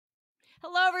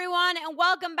Hello, everyone, and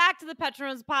welcome back to the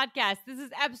PetroNerds podcast. This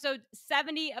is episode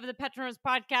 70 of the PetroNerds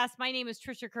podcast. My name is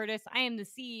Trisha Curtis. I am the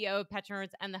CEO of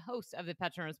PetroNerds and the host of the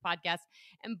PetroNerds podcast.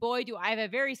 And boy, do I have a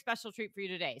very special treat for you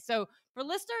today. So, for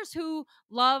listeners who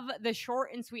love the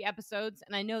short and sweet episodes,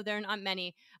 and I know there are not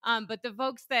many, but the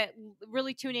folks that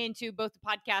really tune into both the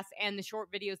podcast and the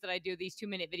short videos that I do, these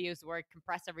 2-minute videos where I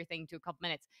compress everything to a couple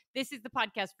minutes, this is the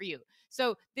podcast for you.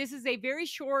 So, this is a very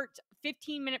short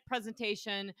 15-minute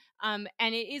presentation.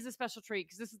 And it is a special treat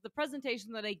because this is the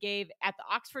presentation that I gave at the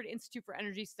Oxford Institute for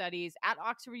Energy Studies at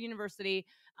Oxford University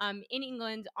in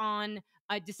England on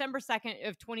December 2nd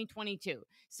of 2022.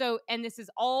 So, and this is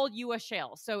all U.S.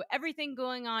 shale. So everything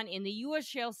going on in the U.S.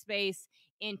 shale space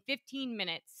in 15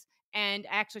 minutes. And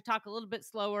I actually talk a little bit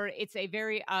slower. It's a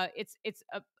very, it's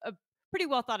a pretty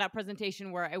well thought out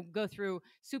presentation where I go through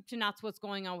soup to nuts what's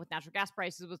going on with natural gas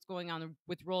prices, what's going on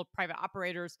with rural private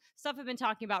operators, stuff I've been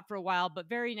talking about for a while, but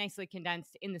very nicely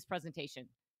condensed in this presentation.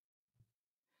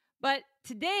 But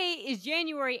today is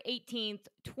January 18th,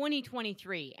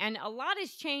 2023, and a lot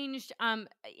has changed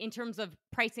in terms of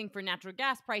pricing for natural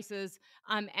gas prices,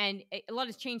 and a lot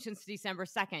has changed since December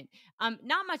 2nd.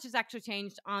 Not much has actually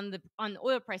changed on the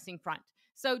oil pricing front.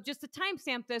 So just to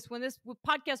timestamp this, when this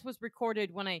podcast was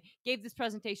recorded, when I gave this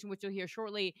presentation, which you'll hear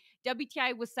shortly,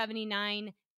 WTI was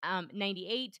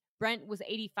 79.98. Brent was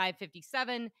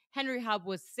 85.57. Henry Hub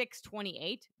was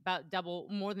 6.28, about double,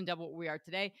 more than double what we are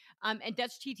today. And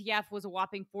Dutch TTF was a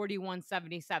whopping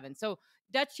 41.77. So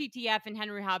Dutch TTF and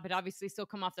Henry Hub had obviously still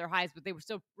come off their highs, but they were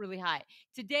still really high.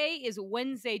 Today is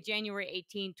Wednesday, January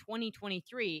 18,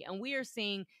 2023, and we are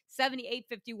seeing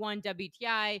 78.51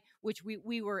 WTI, which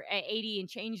we were at 80 and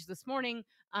change this morning,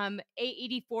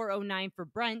 84.09 for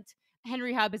Brent.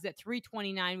 Henry Hub is at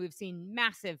 329. We've seen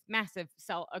massive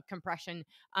sell compression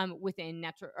within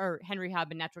Henry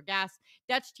Hub and natural gas.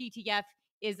 Dutch TTF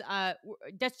is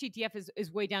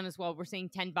way down as well. We're seeing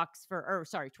 $20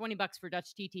 for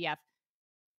Dutch TTF.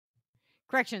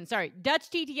 Correction, sorry. Dutch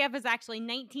TTF is actually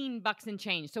 $19 and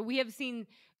change. So we have seen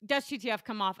Dutch TTF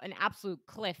come off an absolute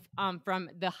cliff from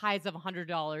the highs of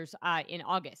 $100 in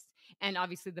August, and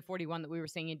obviously the 41 that we were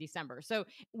seeing in December. So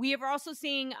we are also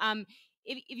seeing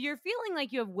if you're feeling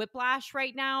like you have whiplash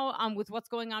right now with what's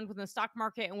going on with the stock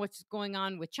market and what's going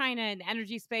on with China and the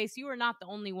energy space, you are not the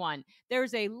only one.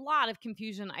 There's a lot of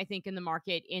confusion, I think, in the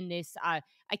market in this. I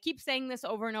keep saying this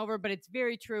over and over, but it's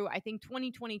very true. I think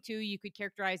 2022 you could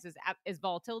characterize as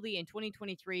volatility. In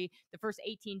 2023, the first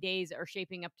 18 days are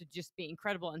shaping up to just be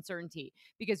incredible uncertainty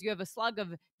because you have a slug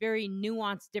of very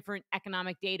nuanced, different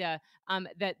economic data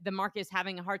that the market is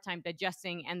having a hard time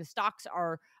digesting, and the stocks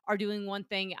are doing one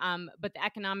thing, but the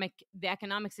economic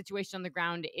situation on the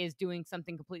ground is doing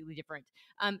something completely different.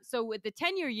 So with the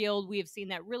 10-year yield, we have seen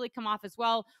that really come off as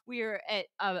well. We are at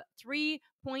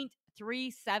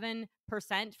 3.37%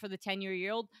 for the 10-year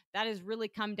yield. That has really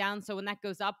come down. So when that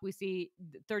goes up, we see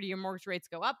 30-year mortgage rates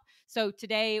go up. So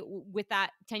today, with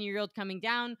that 10-year yield coming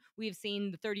down, we've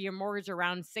seen the 30-year mortgage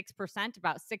around 6%,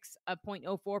 about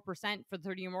 6.04% for the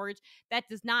 30-year mortgage. That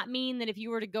does not mean that if you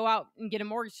were to go out and get a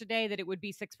mortgage today, that it would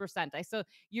be 6%.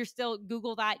 You're still,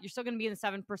 Google that, you're still going to be in the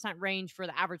 7% range for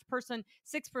the average person.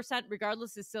 6%,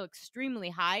 regardless, is still extremely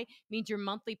high. Means your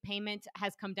monthly payment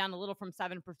has come down a little from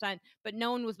 7%, but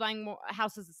no one was buying more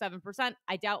houses at 7%.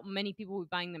 I doubt many people will be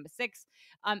buying them at 6%.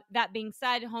 That being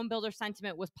said, home builder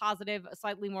sentiment was positive,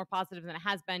 slightly more positive than it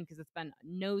has been because it's been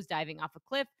nosediving off a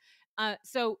cliff.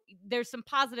 So there's some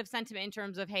positive sentiment in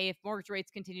terms of, hey, if mortgage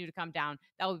rates continue to come down,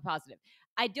 that will be positive.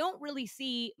 I don't really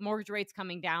see mortgage rates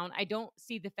coming down. I don't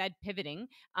see the Fed pivoting.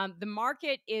 The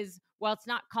market is, while it's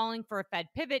not calling for a Fed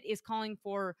pivot, is calling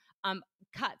for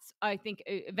cuts, I think,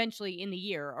 eventually in the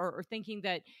year, or thinking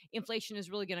that inflation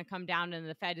is really going to come down and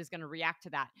the Fed is going to react to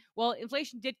that. Well,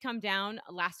 inflation did come down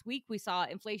last week. We saw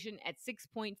inflation at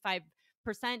 6.5%.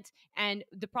 And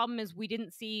the problem is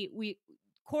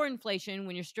core inflation,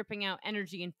 when you're stripping out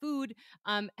energy and food,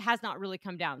 has not really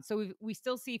come down. So we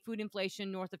still see food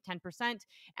inflation north of 10%,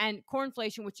 and core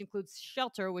inflation, which includes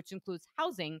shelter, which includes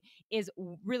housing, is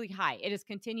really high. It has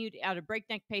continued at a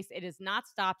breakneck pace. It has not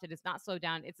stopped. It has not slowed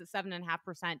down. It's at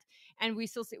 7.5%, and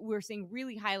we're seeing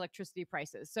really high electricity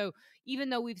prices. So even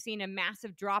though we've seen a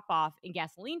massive drop off in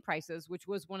gasoline prices, which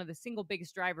was one of the single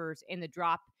biggest drivers in the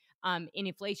drop in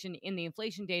inflation in the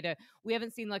inflation data, we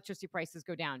haven't seen electricity prices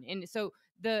go down. And so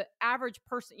the average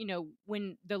person,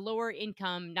 when the lower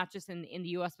income, not just in the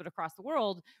US, but across the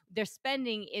world, their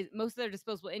spending is most of their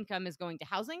disposable income is going to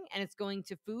housing, and it's going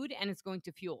to food, and it's going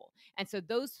to fuel. And so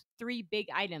those three big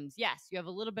items, yes, you have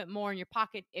a little bit more in your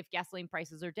pocket if gasoline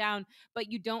prices are down,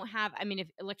 but you don't have, I mean, if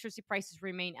electricity prices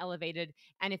remain elevated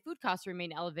and if food costs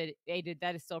remain elevated,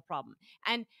 that is still a problem.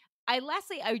 And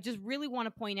lastly, I just really want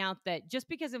to point out that just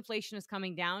because inflation is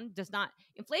coming down does not,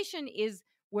 inflation is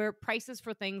where prices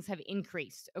for things have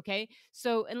increased. Okay.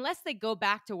 So unless they go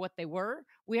back to what they were,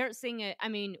 we aren't seeing it. I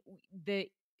mean, the,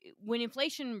 when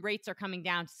inflation rates are coming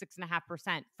down to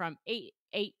 6.5% from 8%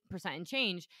 and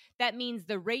change, that means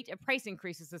the rate of price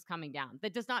increases is coming down.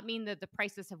 That does not mean that the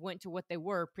prices have went to what they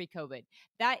were pre-COVID.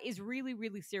 That is really,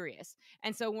 really serious.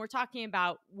 And so when we're talking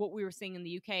about what we were seeing in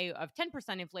the UK of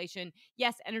 10% inflation,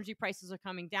 yes, energy prices are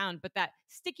coming down, but that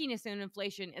stickiness in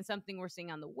inflation is something we're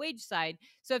seeing on the wage side.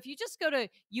 So if you just go to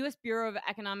US Bureau of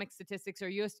Economic Statistics or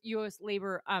US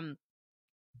Labor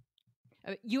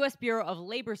U.S. Bureau of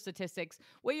Labor Statistics,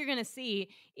 what you're going to see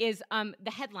is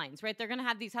the headlines, right? They're going to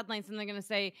have these headlines and they're going to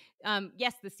say,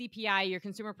 yes, the CPI, your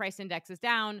consumer price index is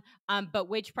down, but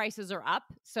wage prices are up.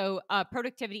 So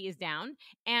productivity is down.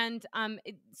 And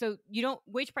so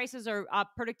wage prices are up,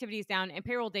 productivity is down, and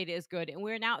payroll data is good. And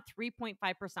we're now at 3.5%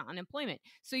 unemployment.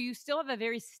 So you still have a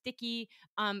very sticky,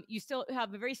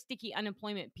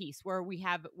 unemployment piece where we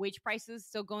have wage prices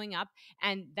still going up.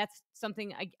 And that's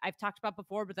something I've talked about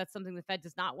before, but that's something the Fed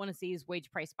does not want to see is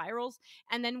wage price spirals.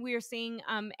 And then we are seeing,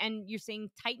 and you're seeing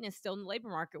tightness still in the labor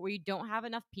market where you don't have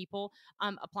enough people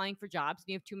applying for jobs.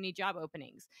 And you have too many job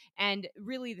openings. And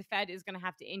really, the Fed is going to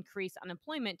have to increase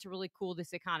unemployment to really cool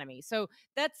this economy. So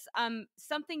that's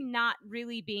something not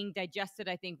really being digested,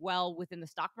 I think, well within the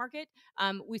stock market.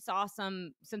 We saw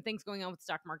some things going on with the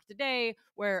stock market today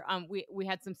where we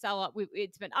had some sell up.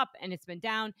 It's been up and it's been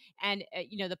down. And,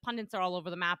 the pundits are all over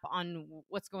the map on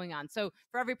what's going on. So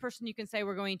for every person you can say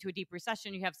we're going to a deep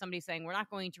recession, you have somebody saying we're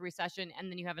not going to recession. And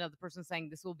then you have another person saying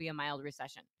this will be a mild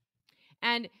recession.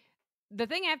 And the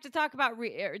thing I have to talk about,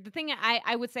 the thing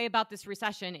I would say about this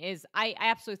recession is I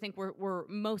absolutely think we're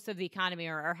most of the economy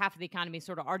or half of the economy is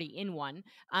sort of already in one.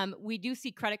 We do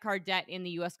see credit card debt in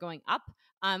the U.S. going up.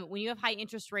 When you have high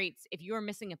interest rates, if you are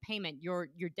missing a payment, your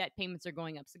debt payments are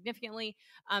going up significantly.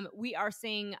 We are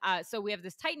seeing, so we have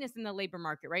this tightness in the labor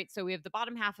market, right? So we have the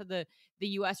bottom half of the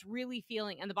U.S. really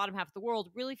feeling, and the bottom half of the world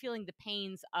really feeling the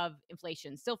pains of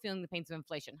inflation, still feeling the pains of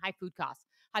inflation, high food costs,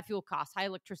 high fuel costs, high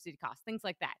electricity costs, things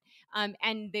like that.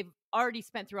 And they've already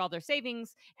spent through all their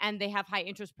savings, and they have high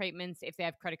interest payments if they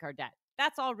have credit card debt.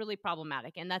 That's all really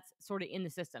problematic, and that's sort of in the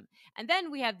system. And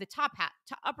then we have the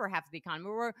upper half of the economy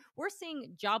where we're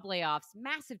seeing job layoffs,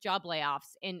 massive job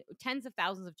layoffs, in tens of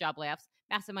thousands of job layoffs.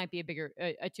 Massive might be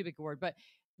a too big a word, but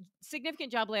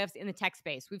significant job layoffs in the tech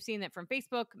space. We've seen that from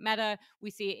Facebook, Meta. We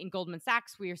see it in Goldman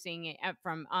Sachs. We are seeing it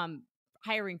from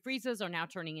hiring freezes are now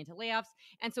turning into layoffs.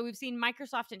 And so we've seen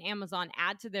Microsoft and Amazon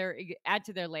add to their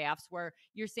layoffs, where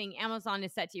you're seeing Amazon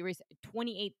is set to erase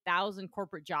 28,000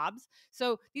 corporate jobs.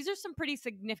 So these are some pretty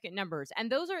significant numbers.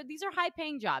 And these are high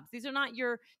paying jobs. These are not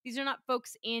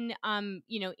folks in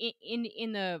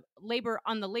in the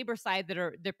labor side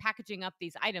they're packaging up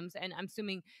these items. And I'm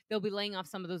assuming they'll be laying off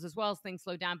some of those as well as things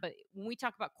slow down. But when we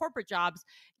talk about corporate jobs,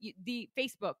 the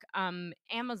Facebook,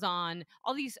 Amazon,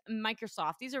 all these,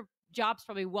 Microsoft, these are jobs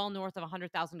probably well north of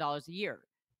 $100,000 a year.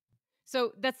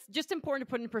 So that's just important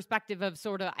to put in perspective of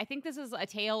sort of, I think this is a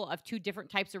tale of two different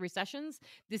types of recessions.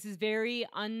 This is very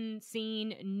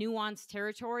unseen, nuanced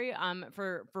territory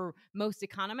for most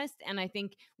economists. And I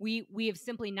think we have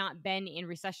simply not been in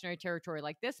recessionary territory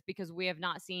like this because we have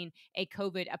not seen a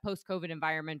post-COVID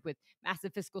environment with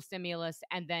massive fiscal stimulus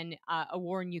and then a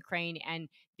war in Ukraine and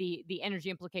the energy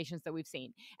implications that we've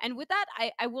seen. And with that,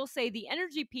 I will say the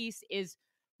energy piece is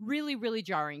really, really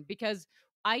jarring because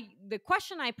the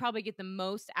question I probably get the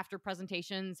most after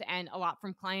presentations and a lot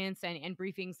from clients and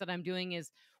briefings that I'm doing is,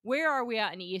 where are we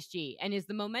at in ESG? And is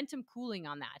the momentum cooling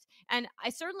on that? And I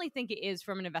certainly think it is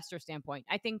from an investor standpoint.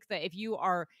 I think that if you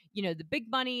are, the big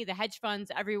money, the hedge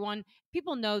funds, everyone,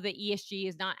 people know that ESG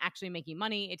is not actually making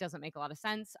money. It doesn't make a lot of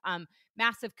sense.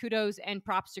 Massive kudos and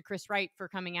props to Chris Wright for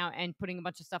coming out and putting a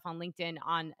bunch of stuff on LinkedIn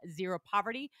on zero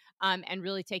poverty and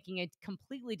really taking a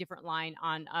completely different line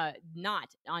on not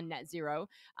on net zero.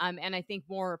 And I think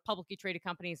more publicly traded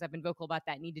companies have been vocal about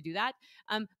that need to do that.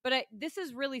 But this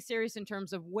is really serious in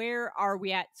terms of where are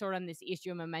we at sort of on this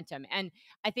issue of momentum? And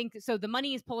I think so the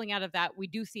money is pulling out of that. We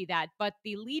do see that, but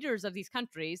the leaders of these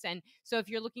countries, and so if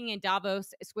you're looking in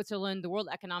Davos, Switzerland, the World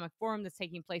Economic Forum that's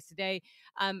taking place today,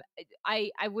 um,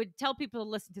 I would tell people to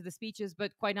listen to the speeches,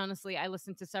 but quite honestly, I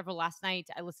listened to several last night.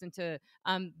 I listened to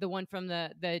the one from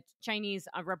the Chinese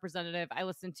representative. I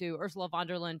listened to Ursula von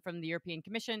der Leyen from the European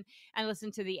Commission. I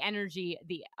listened to the energy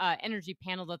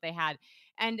panel that they had,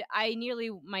 and I nearly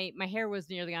my hair was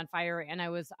nearly on fire, and I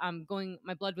was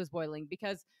my blood was boiling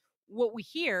because what we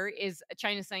hear is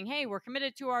China saying, "Hey, we're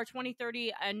committed to our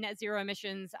 2030 net zero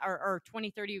emissions, or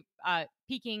 2030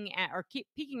 peaking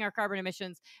our carbon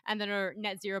emissions, and then our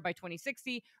net zero by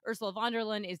 2060." Ursula von der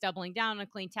Leyen is doubling down on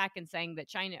clean tech and saying that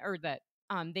China or that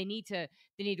they need to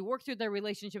work through their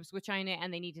relationships with China,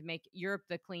 and they need to make Europe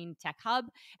the clean tech hub.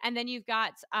 And then you've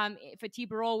got Fatih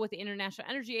Birol with the International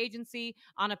Energy Agency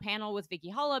on a panel with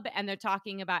Vicky Hullab, and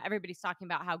everybody's talking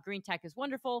about how green tech is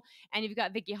wonderful. And you've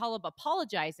got Vicky Hullab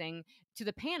apologizing to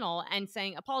the panel and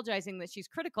apologizing that she's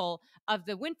critical of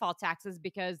the windfall taxes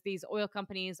because these oil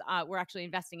companies were actually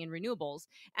investing in renewables.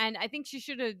 And I think she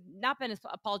should have not been as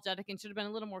apologetic and should have been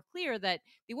a little more clear that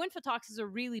the windfall taxes are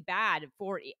really bad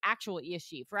for actual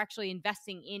ESG, for actually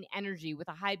investing in energy with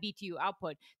a high BTU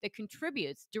output that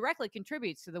directly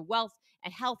contributes to the wealth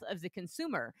and health of the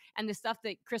consumer, and the stuff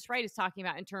that Chris Wright is talking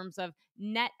about in terms of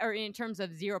in terms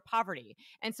of zero poverty.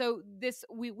 And so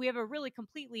we have a really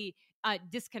completely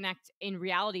disconnect in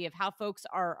reality of how folks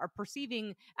are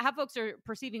perceiving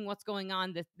what's going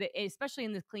on, especially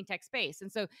in the clean tech space.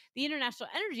 And so the International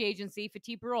Energy Agency,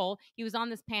 Fatih Birol, he was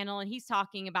on this panel and he's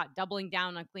talking about doubling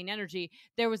down on clean energy.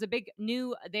 There was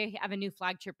they have a new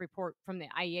flagship report from the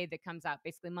IEA that comes out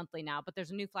basically monthly now, but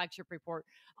there's a new flagship report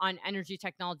on energy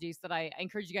technologies that I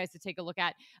encourage you guys to take a look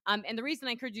at. And the reason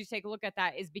I encourage you to take a look at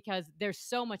that is because there's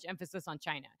so much emphasis on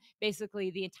China,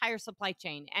 basically the entire supply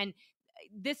chain. And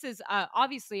this is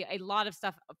obviously a lot of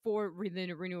stuff for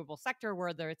the renewable sector,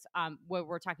 whether it's where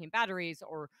we're talking batteries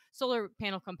or solar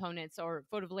panel components or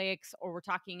photovoltaics, or we're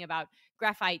talking about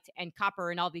graphite and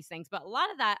copper and all these things. But a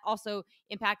lot of that also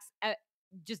impacts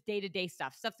just day-to-day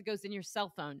stuff that goes in your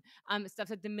cell phone, stuff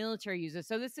that the military uses.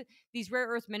 So these rare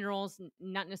earth minerals,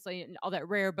 not necessarily all that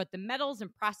rare, but the metals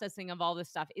and processing of all this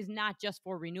stuff is not just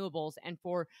for renewables and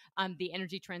for the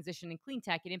energy transition and clean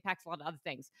tech. It impacts a lot of other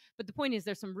things. But the point is,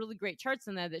 there's some really great charts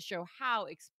in there that show how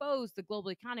exposed the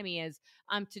global economy is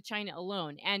to China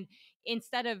alone. And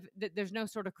instead of there's no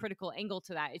sort of critical angle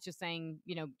to that. It's just saying,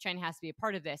 China has to be a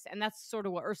part of this. And that's sort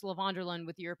of what Ursula von der Leyen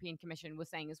with the European Commission was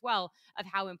saying as well, of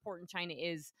how important China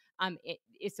is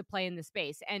to play in the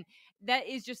space. And that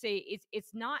is just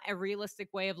it's not a realistic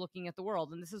way of looking at the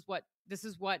world. And this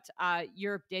is what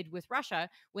Europe did with Russia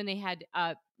when they had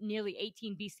nearly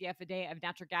 18 BCF a day of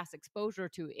natural gas exposure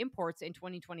to imports in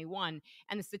 2021,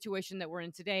 and the situation that we're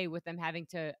in today with them having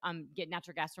to get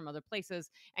natural gas from other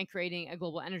places and creating a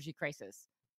global energy crisis.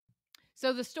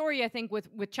 So the story, I think,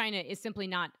 with China is simply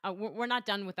not, we're not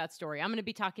done with that story. I'm going to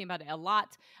be talking about it a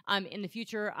lot in the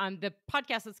future. The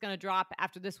podcast that's going to drop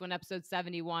after this one, episode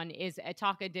 71, is a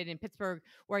talk I did in Pittsburgh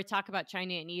where I talk about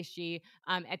China and ESG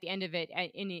at the end of it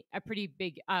in a pretty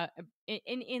big,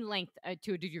 in length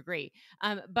to a degree.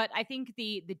 But I think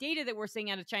the data that we're seeing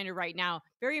out of China right now,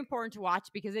 very important to watch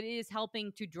because it is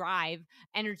helping to drive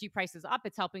energy prices up.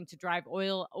 It's helping to drive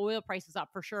oil prices up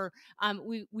for sure.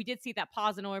 We did see that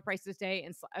pause in oil prices today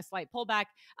and a slight pullback.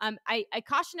 I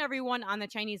caution everyone on the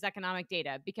Chinese economic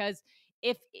data because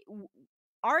if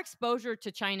our exposure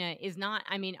to China is not,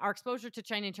 our exposure to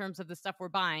China in terms of the stuff we're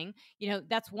buying,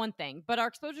 that's one thing. But our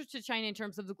exposure to China in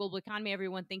terms of the global economy,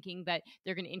 everyone thinking that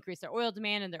they're going to increase their oil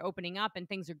demand and they're opening up and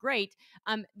things are great.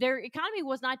 Their economy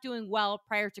was not doing well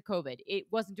prior to COVID. It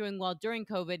wasn't doing well during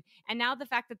COVID. And now the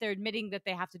fact that they're admitting that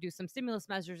they have to do some stimulus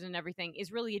measures and everything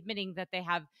is really admitting that they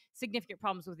have significant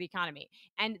problems with the economy.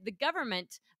 And the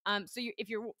government, if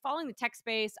you're following the tech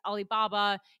space,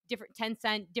 Alibaba, different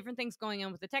Tencent, different things going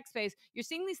on with the tech space, you're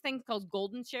seeing these things called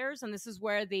golden shares, and this is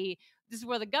where the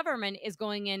government is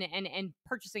going in and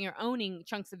purchasing or owning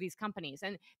chunks of these companies,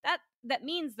 and that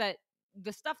means that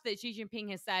the stuff that Xi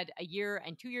Jinping has said a year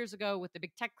and 2 years ago with the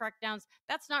big tech crackdowns,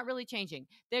 that's not really changing.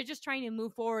 They're just trying to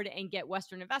move forward and get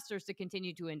Western investors to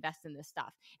continue to invest in this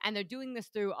stuff. And they're doing this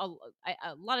through a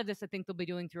lot of this, I think they'll be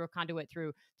doing through a conduit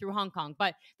through Hong Kong.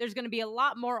 But there's going to be a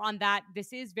lot more on that.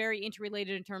 This is very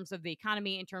interrelated in terms of the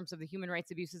economy, in terms of the human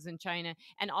rights abuses in China,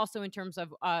 and also in terms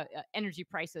of energy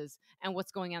prices and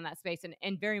what's going on in that space,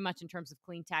 and very much in terms of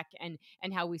clean tech and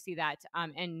how we see that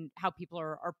and how people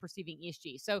are perceiving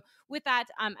ESG. So with with that,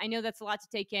 I know that's a lot to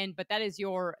take in, but that is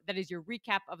your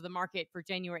recap of the market for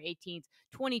January 18th,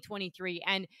 2023.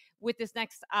 And with this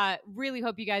next, really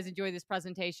hope you guys enjoy this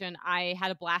presentation. I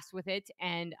had a blast with it,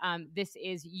 and this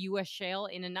is U.S. shale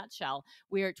in a nutshell.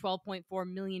 We are at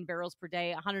 12.4 million barrels per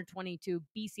day, 122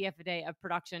 BCF a day of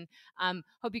production.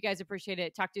 Hope you guys appreciate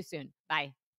it. Talk to you soon.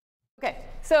 Bye. Okay,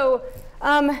 so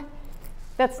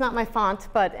that's not my font,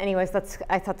 but anyways,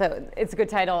 I thought that it's a good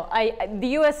title. The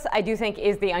U.S., I do think,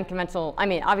 is the unconventional,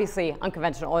 obviously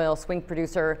unconventional oil swing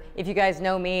producer. If you guys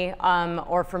know me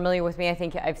or familiar with me, I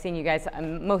think I've seen you guys,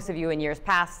 most of you in years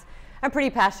past. I'm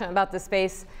pretty passionate about this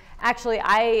space. Actually,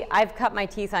 I've cut my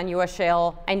teeth on U.S.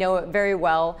 shale. I know it very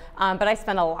well, but I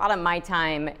spend a lot of my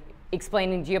time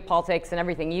explaining geopolitics and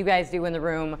everything you guys do in the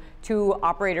room to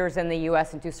operators in the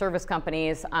US and to service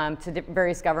companies, to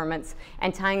various governments,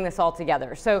 and tying this all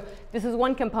together. So this is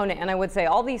one component, and I would say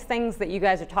all these things that you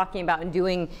guys are talking about and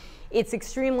doing, it's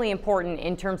extremely important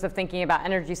in terms of thinking about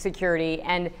energy security.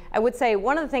 And I would say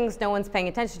one of the things no one's paying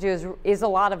attention to is a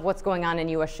lot of what's going on in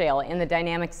US shale and the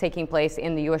dynamics taking place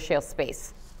in the US shale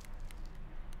space.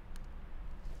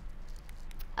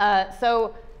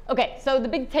 So the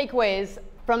big takeaways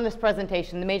from this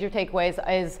presentation, the major takeaways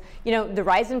is, the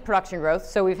rise in production growth.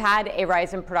 So we've had a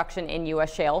rise in production in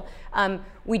U.S. shale.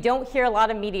 We don't hear a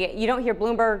lot of media. You don't hear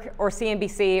Bloomberg or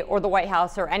CNBC or the White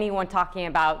House or anyone talking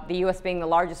about the U.S. being the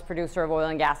largest producer of oil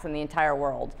and gas in the entire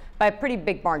world by a pretty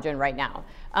big margin right now.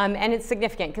 And it's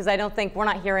significant because I don't think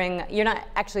you're not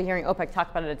actually hearing OPEC talk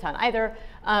about it a ton either.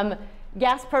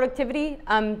 Gas productivity,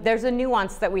 there's a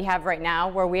nuance that we have right now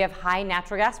where we have high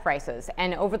natural gas prices.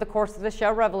 And over the course of the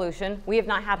shale revolution, we have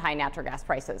not had high natural gas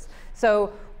prices.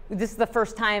 So this is the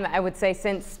first time, I would say,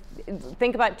 since,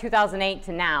 think about 2008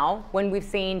 to now, when we've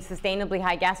seen sustainably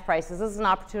high gas prices. This is an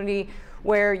opportunity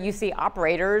where you see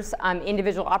operators,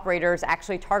 individual operators,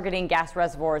 actually targeting gas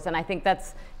reservoirs. And I think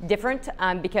that's different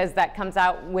because that comes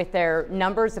out with their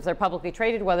numbers if they're publicly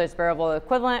traded, whether it's barrel oil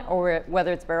equivalent or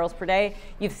whether it's barrels per day.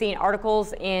 You've seen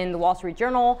articles in the Wall Street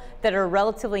Journal that are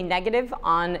relatively negative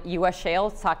on U.S.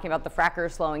 shale, talking about the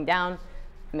frackers slowing down.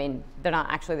 They're not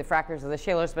actually the frackers or the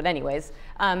shalers, but anyways.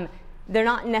 They're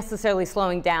not necessarily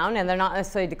slowing down, and they're not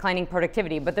necessarily declining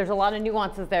productivity, but there's a lot of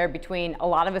nuances there between a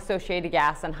lot of associated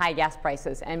gas and high gas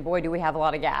prices, and boy, do we have a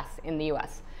lot of gas in the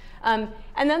US. And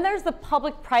then there's the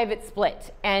public-private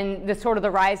split and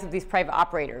the rise of these private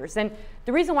operators. And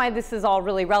the reason why this is all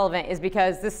really relevant is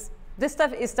because this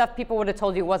stuff is stuff people would have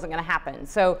told you wasn't going to happen.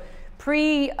 So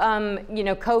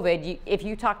COVID, if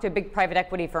you talk to a big private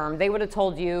equity firm, they would have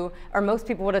told you, or most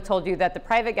people would have told you, that the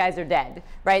private guys are dead,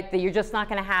 right? That you're just not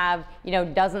going to have,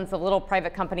 dozens of little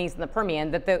private companies in the Permian.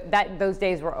 That those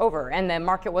days were over, and the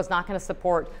market was not going to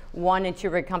support 1 and 2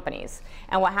 rig companies.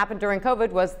 And what happened during COVID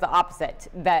was the opposite.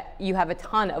 That you have a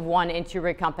ton of 1 and 2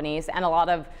 rig companies and a lot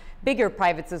of bigger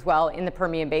privates as well in the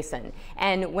Permian Basin.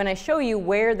 And when I show you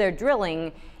where they're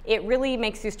drilling, it really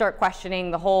makes you start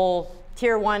questioning the whole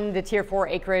tier 1 to tier 4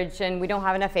 acreage, and we don't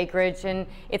have enough acreage, and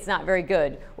it's not very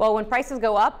good. Well, when prices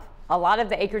go up, a lot of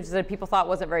the acreage that people thought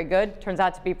wasn't very good turns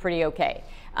out to be pretty okay.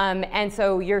 And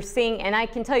so you're seeing, and I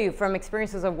can tell you from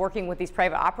experiences of working with these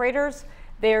private operators,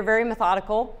 they are very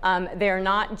methodical. They are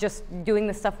not just doing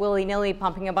this stuff willy-nilly,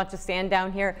 pumping a bunch of sand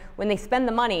down here. When they spend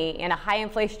the money in a high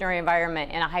inflationary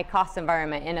environment, in a high cost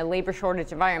environment, in a labor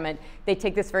shortage environment, they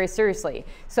take this very seriously.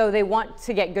 So they want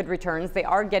to get good returns. They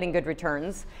are getting good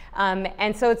returns.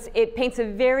 And so it paints a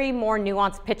very more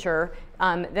nuanced picture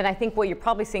than I think what you're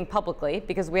probably seeing publicly,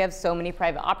 because we have so many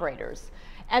private operators.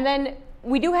 And then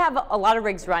we do have a lot of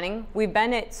rigs running. We've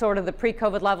been at sort of the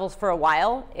pre-COVID levels for a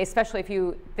while, especially if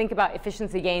you think about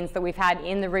efficiency gains that we've had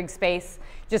in the rig space,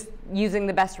 just using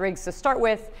the best rigs to start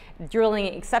with, drilling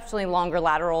exceptionally longer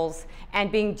laterals,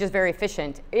 and being just very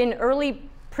efficient. In early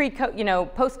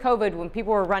post-COVID, when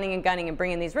people were running and gunning and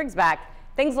bringing these rigs back,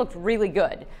 things looked really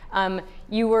good.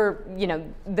 The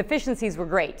efficiencies were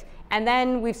great. And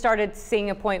then we've started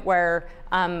seeing a point where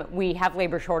we have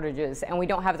labor shortages and we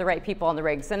don't have the right people on the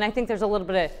rigs. And I think there's a little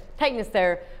bit of tightness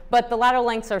there, but the lateral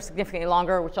lengths are significantly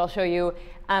longer, which I'll show you.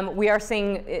 We are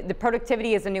seeing the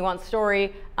productivity is a nuanced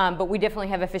story, but we definitely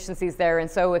have efficiencies there. And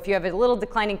so if you have a little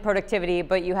declining productivity,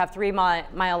 but you have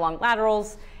 3-mile long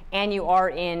laterals and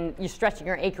you're stretching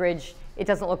your acreage, it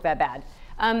doesn't look that bad.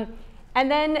 And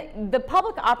then the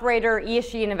public operator,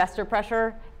 ESG, and investor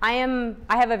pressure. I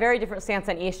have a very different stance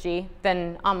on ESG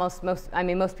than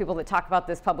most people that talk about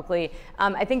this publicly.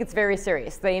 I think it's very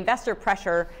serious. The investor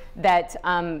pressure that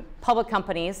public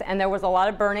companies, and there was a lot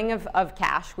of burning of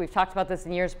cash. We've talked about this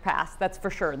in years past, that's for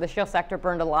sure. The shale sector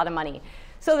burned a lot of money.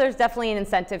 So there's definitely an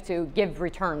incentive to give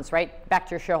returns, right, back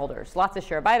to your shareholders. Lots of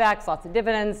share buybacks, lots of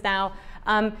dividends now.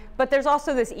 But there's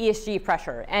also this ESG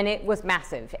pressure, and it was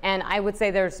massive. And I would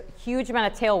say there's a huge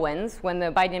amount of tailwinds when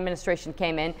the Biden administration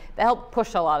came in that helped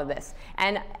push a lot of this.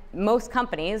 And most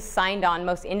companies signed on,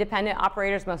 most independent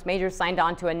operators, most majors signed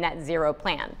on to a net zero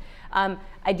plan.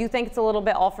 I do think it's a little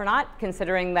bit all for naught,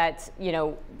 considering that,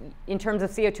 in terms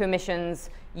of CO2 emissions,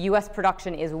 US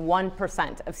production is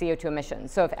 1% of CO2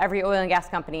 emissions. So if every oil and gas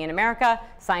company in America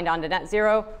signed on to net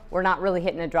zero, we're not really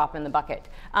hitting a drop in the bucket.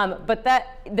 But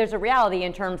there's a reality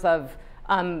in terms of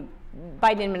Biden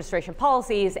administration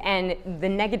policies, and the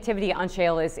negativity on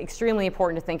shale is extremely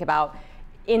important to think about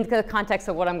in the context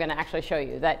of what I'm going to actually show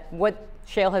you, that what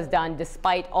shale has done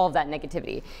despite all of that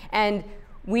negativity. And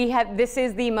this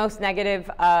is the most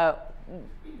negative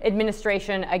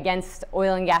administration against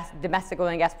oil and gas, domestic oil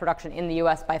and gas production in the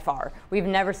US by far. We've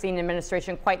never seen an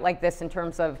administration quite like this in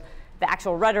terms of the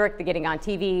actual rhetoric, the getting on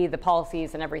TV, the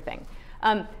policies, and everything.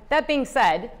 That being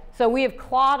said, so we have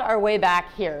clawed our way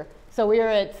back here. So we are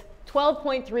at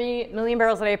 12.3 million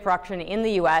barrels a day of production in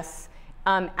the US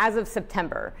as of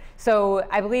September. So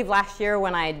I believe last year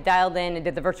when I dialed in and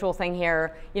did the virtual thing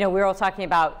here, we were all talking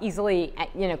about easily,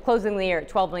 closing the year at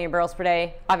 12 million barrels per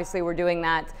day. Obviously, we're doing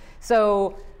that.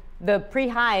 So the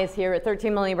pre-highs here at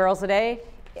 13 million barrels a day,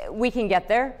 we can get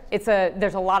there.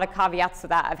 There's a lot of caveats to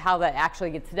that of how that actually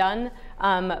gets done.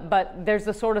 But there's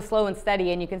the sort of slow and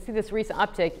steady, and you can see this recent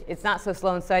uptick. It's not so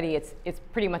slow and steady. It's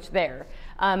pretty much there.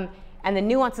 And the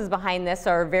nuances behind this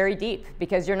are very deep,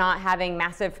 because you're not having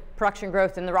massive production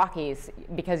growth in the Rockies,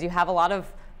 because you have a lot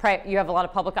of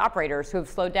public operators who have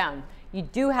slowed down. You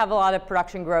do have a lot of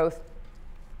production growth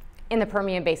in the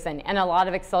Permian Basin and a lot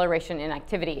of acceleration in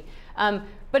activity.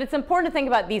 But it's important to think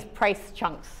about these price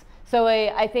chunks. So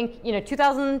I think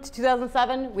 2000 to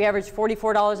 2007, we averaged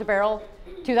 $44 a barrel.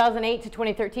 2008 to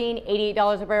 2013,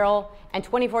 $88 a barrel, and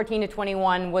 2014 to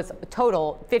 21 was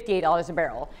total $58 a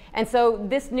barrel. And so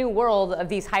this new world of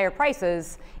these higher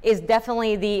prices is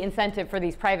definitely the incentive for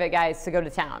these private guys to go to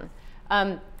town.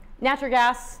 Natural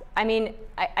gas,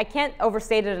 I can't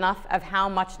overstate it enough of how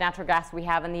much natural gas we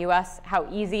have in the US, how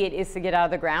easy it is to get out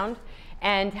of the ground,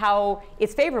 and how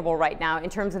it's favorable right now in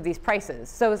terms of these prices.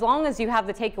 So as long as you have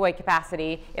the takeaway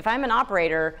capacity, if I'm an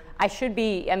operator, I should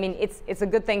be, it's a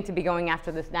good thing to be going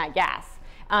after this nat gas.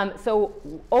 So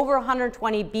over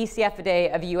 120 BCF a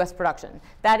day of US production.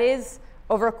 That is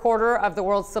over a quarter of the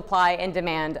world's supply and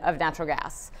demand of natural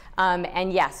gas.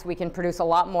 And yes, we can produce a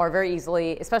lot more very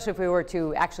easily, especially if we were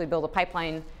to actually build a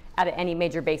pipeline out of any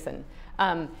major basin.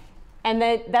 And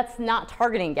that's not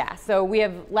targeting gas. So we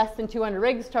have less than 200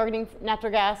 rigs targeting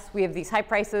natural gas. We have these high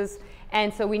prices.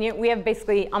 And so we have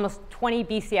basically almost 20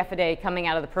 BCF a day coming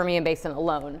out of the Permian Basin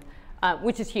alone,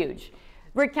 which is huge.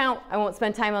 Rig count, I won't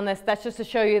spend time on this. That's just to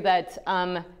show you that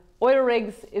oil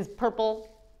rigs is purple,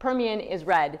 Permian is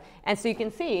red. And so you can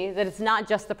see that it's not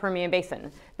just the Permian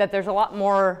Basin, that there's a lot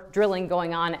more drilling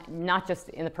going on, not just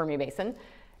in the Permian Basin.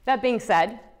 That being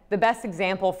said, the best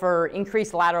example for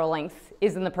increased lateral length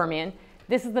is in the Permian.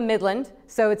 This is the Midland,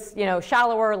 so it's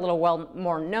shallower, a little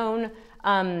more known.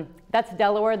 That's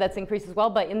Delaware, that's increased as well.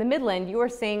 But in the Midland, you are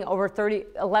seeing over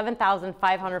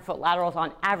 11,500 foot laterals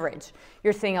on average.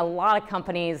 You're seeing a lot of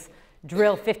companies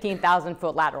drill 15,000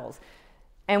 foot laterals.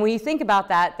 And when you think about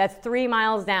that, that's 3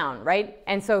 miles down, right?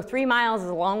 And so 3 miles is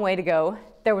a long way to go.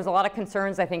 There was a lot of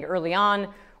concerns, I think, early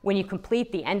on. When you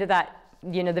complete the end of that,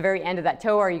 the very end of that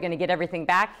toe, are you going to get everything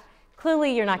back?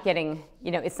 Clearly, you're not getting,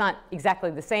 it's not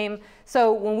exactly the same.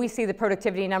 So when we see the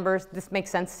productivity numbers, this makes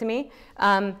sense to me.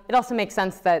 It also makes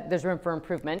sense that there's room for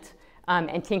improvement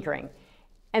and tinkering.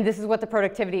 And this is what the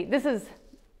productivity, this is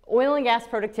oil and gas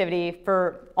productivity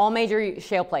for all major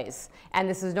shale plays. And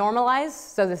this is normalized.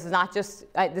 So this is not just,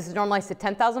 this is normalized to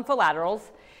 10,000 foot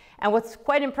laterals. And what's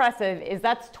quite impressive is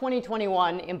that's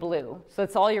 2021 in blue. So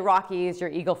it's all your Rockies, your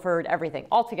Eagle Ford, everything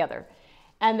all together.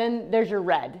 And then there's your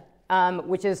red,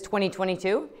 which is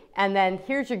 2022. And then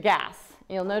here's your gas.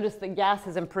 You'll notice that gas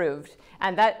has improved.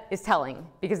 And that is telling,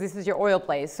 because this is your oil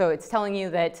plays. So it's telling you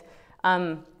that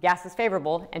gas is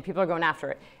favorable and people are going after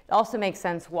it. It also makes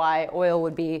sense why oil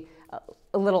would be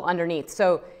a little underneath.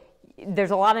 So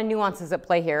there's a lot of nuances at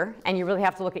play here. And you really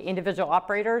have to look at individual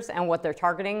operators and what they're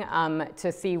targeting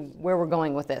to see where we're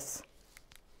going with this.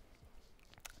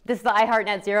 This is the I Heart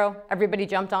Net Zero. Everybody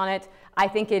jumped on it. I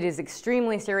think it is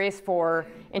extremely serious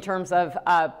in terms of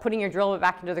putting your drill bit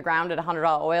back into the ground at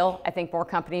 $100 oil. I think more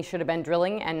companies should have been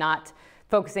drilling and not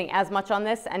focusing as much on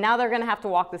this. And now they're going to have to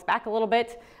walk this back a little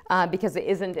bit because it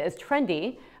isn't as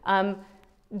trendy.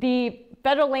 The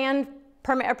federal land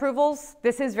permit approvals,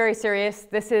 this is very serious.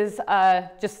 This is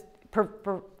just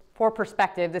for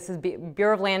perspective. This is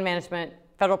Bureau of Land Management,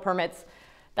 federal permits.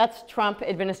 That's Trump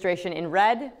administration in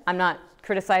red. I'm not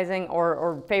criticizing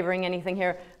or favoring anything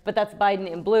here, but that's Biden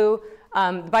in blue. The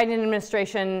Biden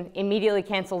administration immediately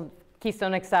canceled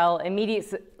Keystone XL,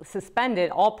 immediately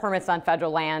suspended all permits on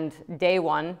federal land day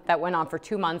one. That went on for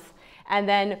 2 months. And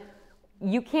then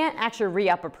you can't actually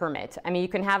re-up a permit. I mean, you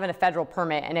can have a federal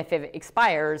permit, and if it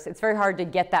expires, it's very hard to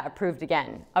get that approved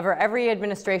again. Over every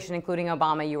administration, including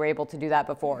Obama, you were able to do that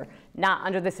before, not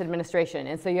under this administration.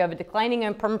 And so you have a declining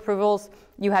in permit approvals.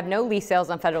 You have no lease sales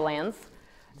on federal lands.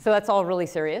 So that's all really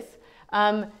serious.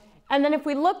 And then if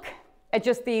we look at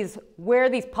just where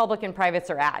these public and privates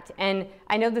are at, and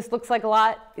I know this looks like a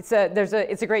lot. It's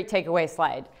a great takeaway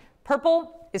slide.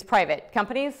 Purple is private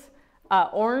companies.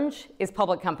 Orange is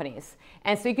public companies.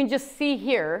 And so you can just see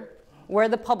here where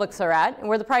the publics are at and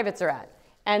where the privates are at.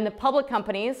 And the public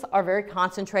companies are very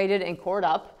concentrated and cored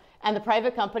up, and the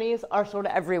private companies are sort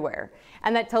of everywhere.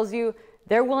 And that tells you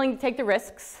they're willing to take the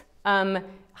risks.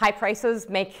 High prices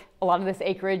make a lot of this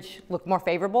acreage look more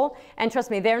favorable. And trust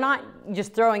me, they're not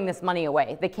just throwing this money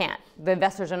away. They can't. The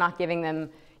investors are not giving them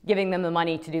the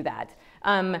money to do that.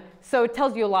 So it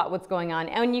tells you a lot what's going on.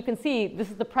 And you can see this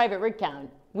is the private rig count.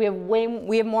 We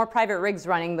have more private rigs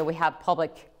running than we have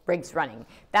public rigs running.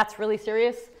 That's really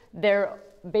serious. They're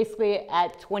basically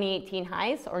at 2018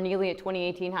 highs, or nearly at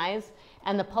 2018 highs,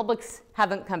 and the publics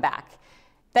haven't come back.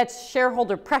 That's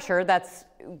shareholder pressure. That's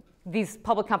these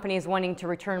public companies wanting to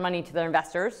return money to their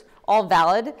investors, all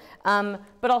valid,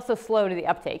 but also slow to the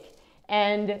uptake.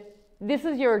 And this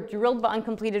is your drilled but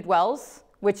uncompleted wells,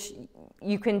 which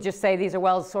you can just say these are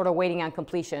wells sort of waiting on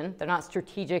completion. They're not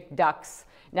strategic ducks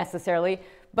necessarily,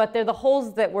 but they're the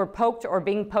holes that were poked or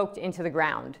being poked into the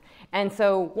ground. And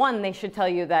so one, they should tell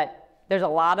you that there's a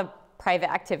lot of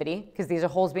private activity because these are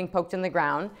holes being poked in the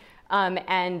ground.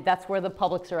 And that's where the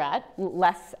publics are at,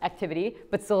 less activity,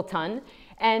 but still a ton.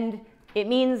 And it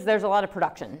means there's a lot of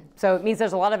production. So it means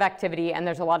there's a lot of activity and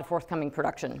there's a lot of forthcoming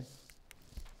production.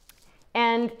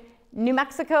 And New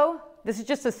Mexico, this is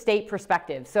just a state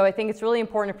perspective. So I think it's really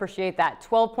important to appreciate that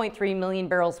 12.3 million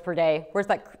barrels per day.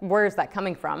 Where is that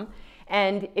coming from?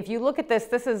 And if you look at this,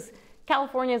 this is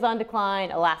California's on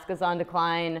decline, Alaska's on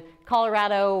decline,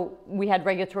 Colorado, we had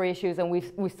regulatory issues and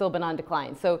we've still been on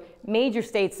decline. So major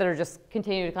states that are just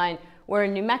continuing to decline, where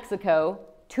in New Mexico,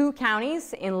 2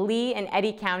 counties in Lee and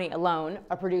Eddy County alone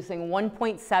are producing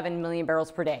 1.7 million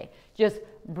barrels per day. Just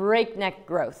breakneck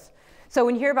growth. So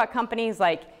when you hear about companies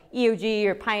like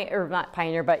EOG or not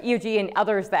Pioneer, but EOG and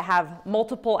others that have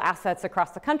multiple assets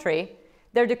across the country,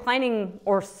 they're declining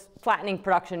or flattening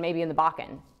production maybe in the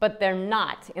Bakken, but they're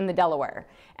not in the Delaware.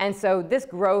 And so this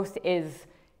growth is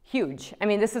huge. I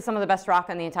mean, this is some of the best rock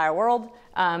in the entire world.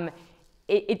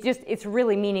 It's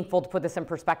really meaningful to put this in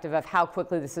perspective of how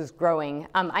quickly this is growing.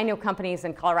 I know companies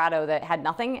in Colorado that had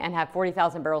nothing and have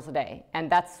 40,000 barrels a day, and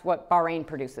that's what Bahrain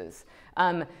produces.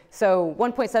 So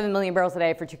 1.7 million barrels a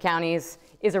day for 2 counties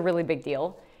is a really big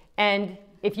deal. And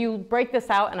if you break this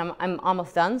out, and I'm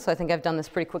almost done, so I think I've done this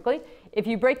pretty quickly. If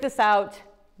you break this out,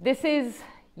 this is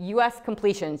US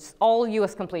completions, all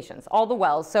US completions, all the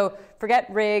wells. So forget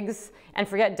rigs and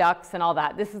forget ducts and all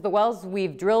that. This is the wells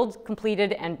we've drilled,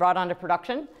 completed, and brought onto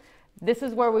production. This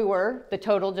is where we were, the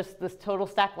total, just this total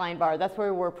stack line bar. That's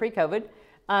where we were pre-COVID,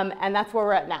 and that's where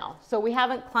we're at now. So we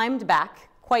haven't climbed back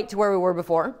quite to where we were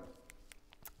before.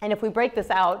 And if we break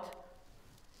this out,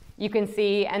 you can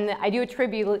see, and I do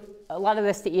attribute a lot of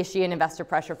this to ESG and investor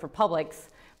pressure for publics,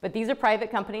 but these are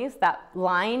private companies. That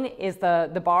line is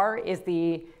the bar is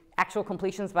the actual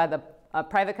completions by the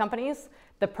private companies.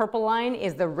 The purple line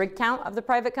is the rig count of the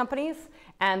private companies,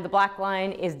 and the black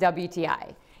line is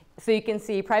WTI. So you can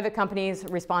see private companies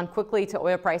respond quickly to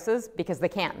oil prices because they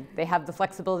can. They have the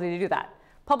flexibility to do that.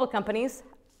 Public companies,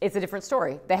 it's a different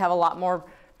story. They have a lot more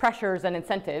pressures and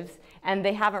incentives, and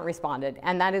they haven't responded.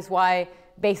 And that is why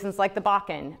basins like the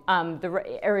Bakken,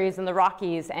 the areas in the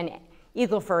Rockies and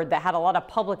Eagleford that had a lot of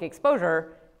public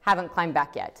exposure haven't climbed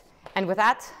back yet. And with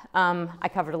that, I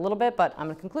covered a little bit, but I'm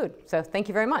going to conclude. So thank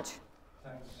you very much.